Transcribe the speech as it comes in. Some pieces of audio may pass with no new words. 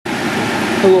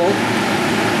Hello,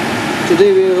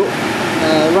 today we're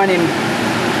running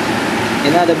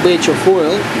another batch of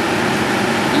oil,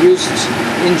 used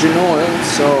engine oil.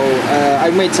 So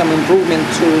I made some improvement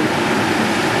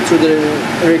to the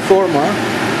reformer.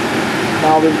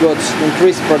 Now we've got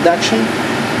increased production,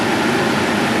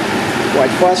 quite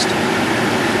fast,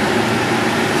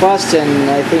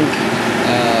 and I think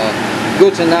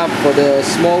good enough for the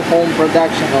small home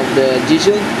production of the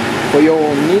diesel for your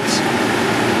own needs.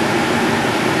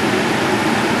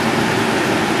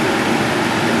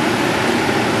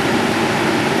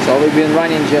 So we've been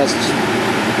running just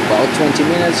about 20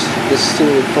 minutes. This is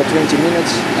still for 20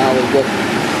 minutes. Now we've got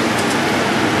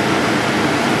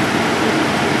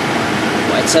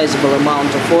quite sizable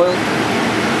amount of oil.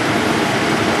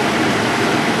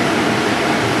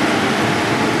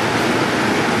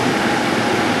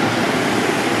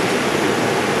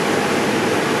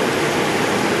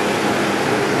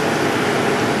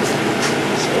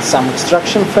 So some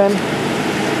extraction fan.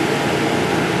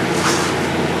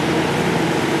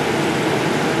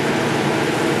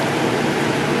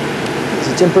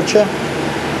 Temperature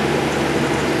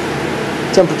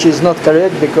is not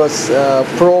correct because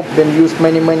probe been used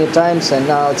many times and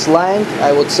now it's lying.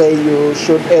 I would say you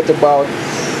should add about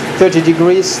 30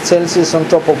 degrees Celsius on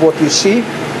top of what you see,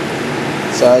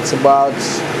 so it's about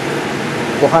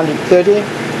 430.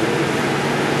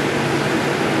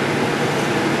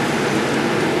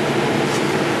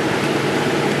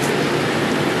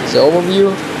 The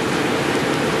overview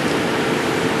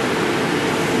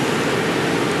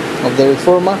of the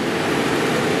reformer.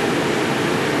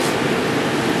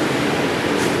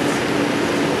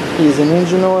 Here's an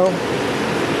engine oil.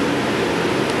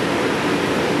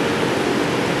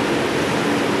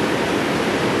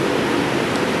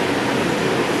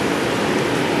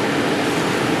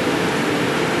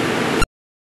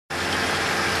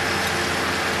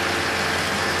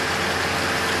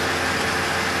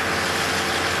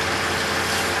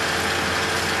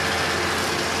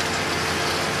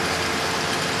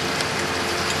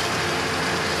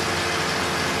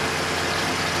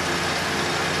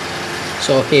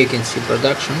 So here you can see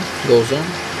production goes on.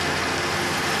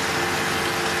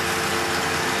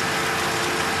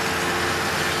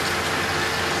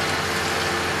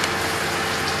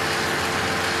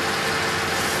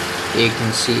 Here you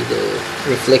can see the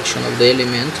reflection of the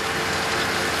element.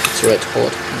 It's red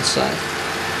hot inside.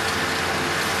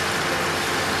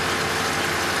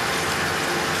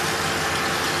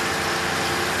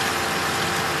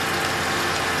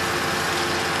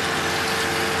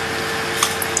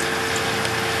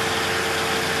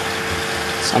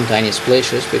 Some tiny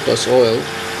splashes because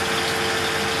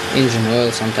engine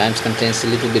oil sometimes contains a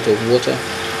little bit of water.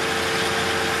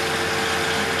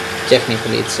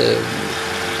 Technically it's a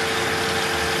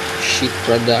sheet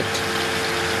product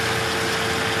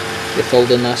with all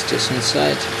the nasties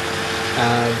inside.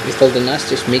 With all the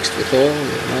nasties mixed with oil,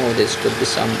 you know, there could be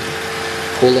some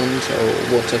coolant or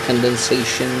water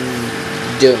condensation,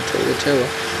 dirt or whatever.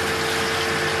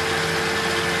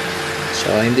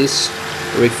 So in this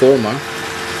reformer,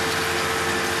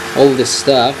 all the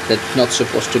stuff that's not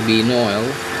supposed to be in oil,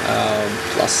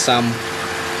 plus some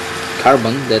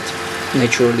carbon that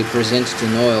naturally presented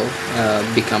in oil,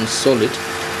 becomes solid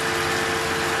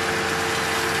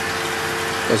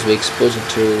because we expose it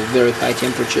to very high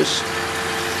temperatures,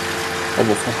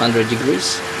 over 400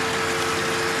 degrees,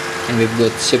 and we've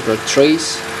got separate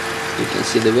trays. You can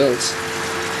see the wells,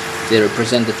 they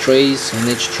represent the trays, and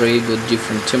each tray got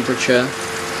different temperature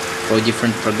for a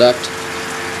different product.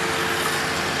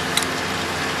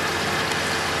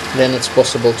 Then it's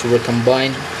possible to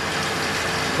recombine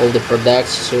all the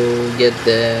products to get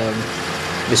the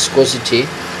viscosity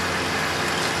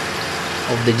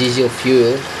of the diesel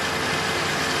fuel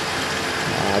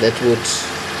that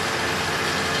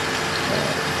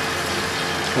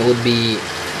would be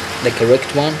the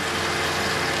correct one.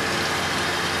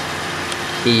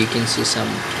 Here you can see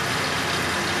some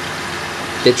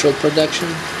petrol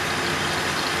production.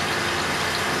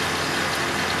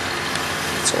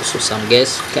 Also some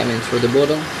gas coming through the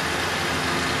bottle,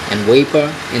 and vapor,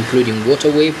 including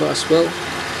water vapor as well.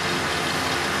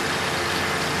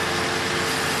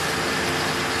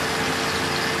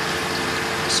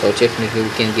 So technically we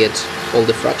can get all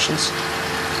the fractions.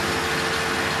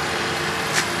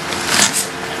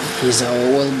 Here's our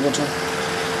oil bottle.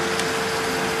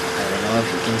 I don't know if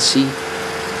you can see.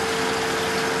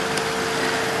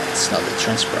 It's not that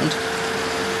transparent.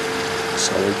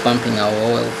 So we're pumping our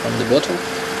oil from the bottle.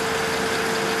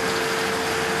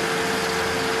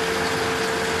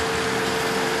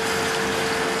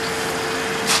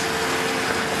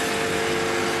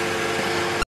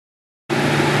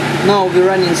 Now we're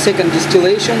running second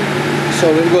distillation,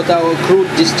 so we've got our crude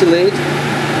distillate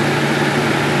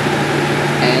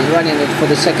and running it for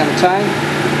the second time,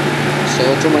 so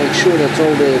to make sure that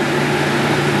all the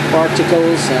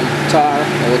particles and tar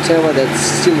or whatever that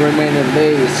still remain in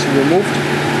there is removed.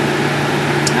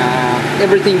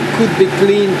 Everything could be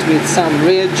cleaned with some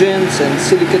reagents and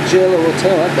silicate gel or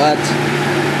whatever, but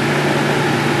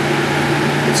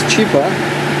it's cheaper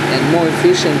and more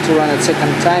efficient to run it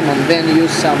second time and then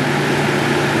use some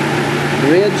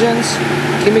reagents,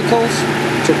 chemicals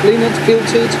to clean it,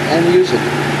 filter it and use it.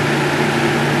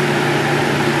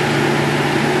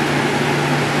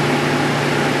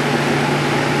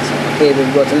 So, okay,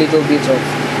 we've got a little bit of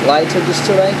lighter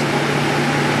distillate,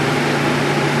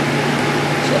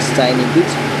 just tiny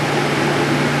bit.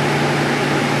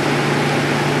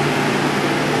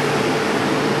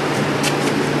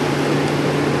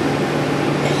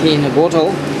 Here in a bottle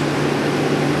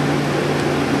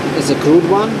is a crude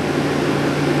one,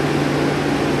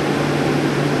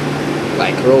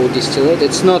 like raw distillate.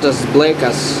 It's not as black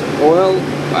as oil,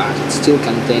 but it still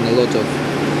contains a lot of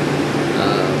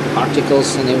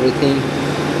particles and everything,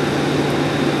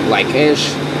 like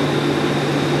ash.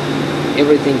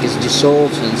 Everything is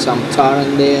dissolved and some tar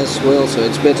in there as well, so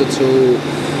it's better to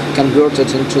convert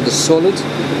it into the solid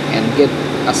and get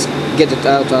it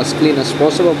out as clean as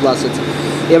possible. Plus,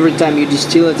 every time you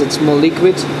distill it, it's more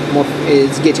liquid,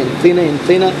 it's getting thinner and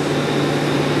thinner.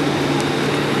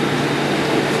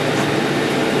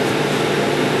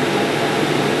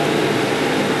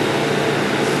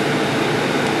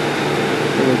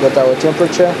 We've got our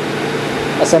temperature.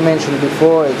 As I mentioned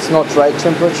before, it's not right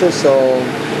temperature, so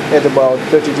at about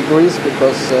 30 degrees,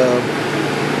 because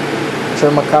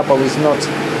thermocouple is not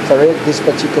correct. This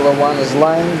particular one is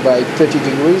lying by 30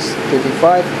 degrees,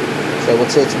 35. So I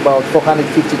would say it's about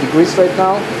 450 degrees right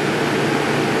now.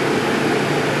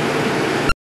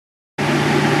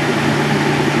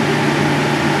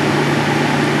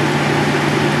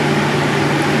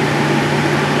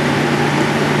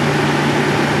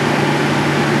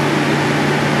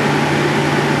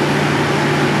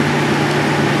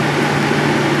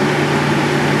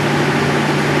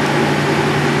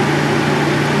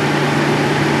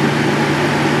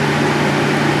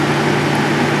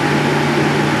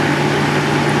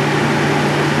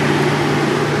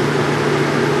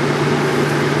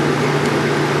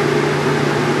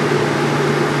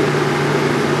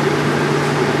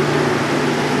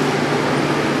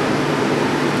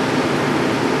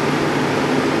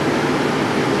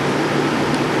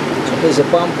 Here's a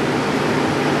pump.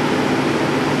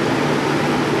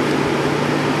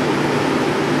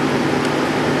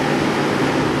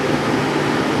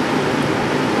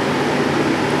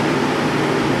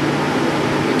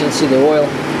 You can see the oil.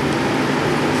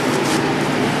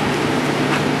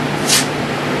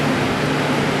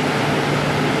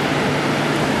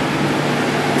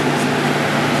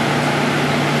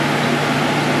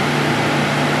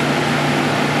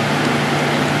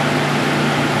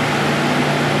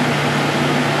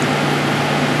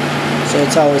 So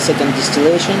it's our second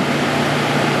distillation.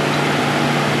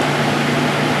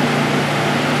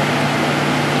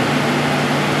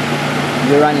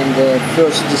 We're running the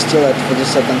first distillate for the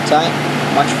second time,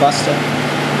 much faster,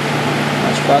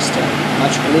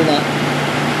 much cleaner.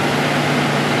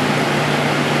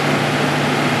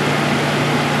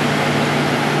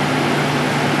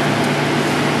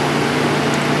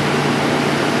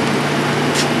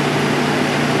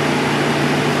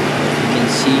 You can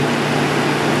see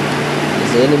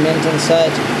the element inside,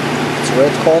 it's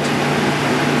red hot.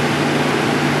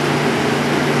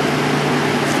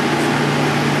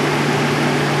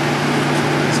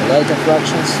 It's a lighter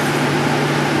fractions.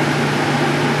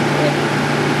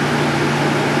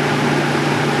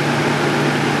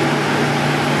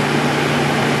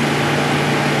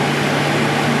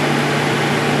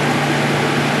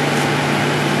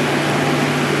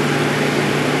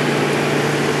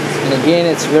 And again,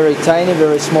 it's very tiny,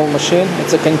 very small machine.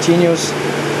 It's a continuous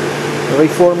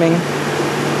reforming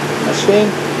machine.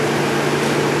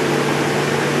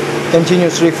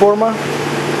 Continuous reformer.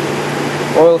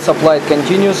 Oil supplied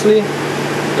continuously,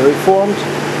 reformed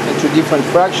into different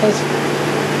fractions.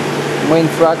 Main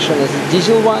fraction is the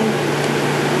diesel one.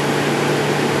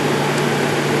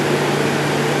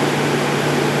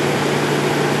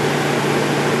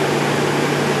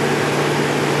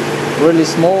 Really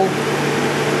small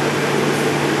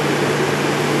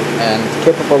and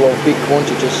capable of big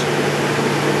quantities.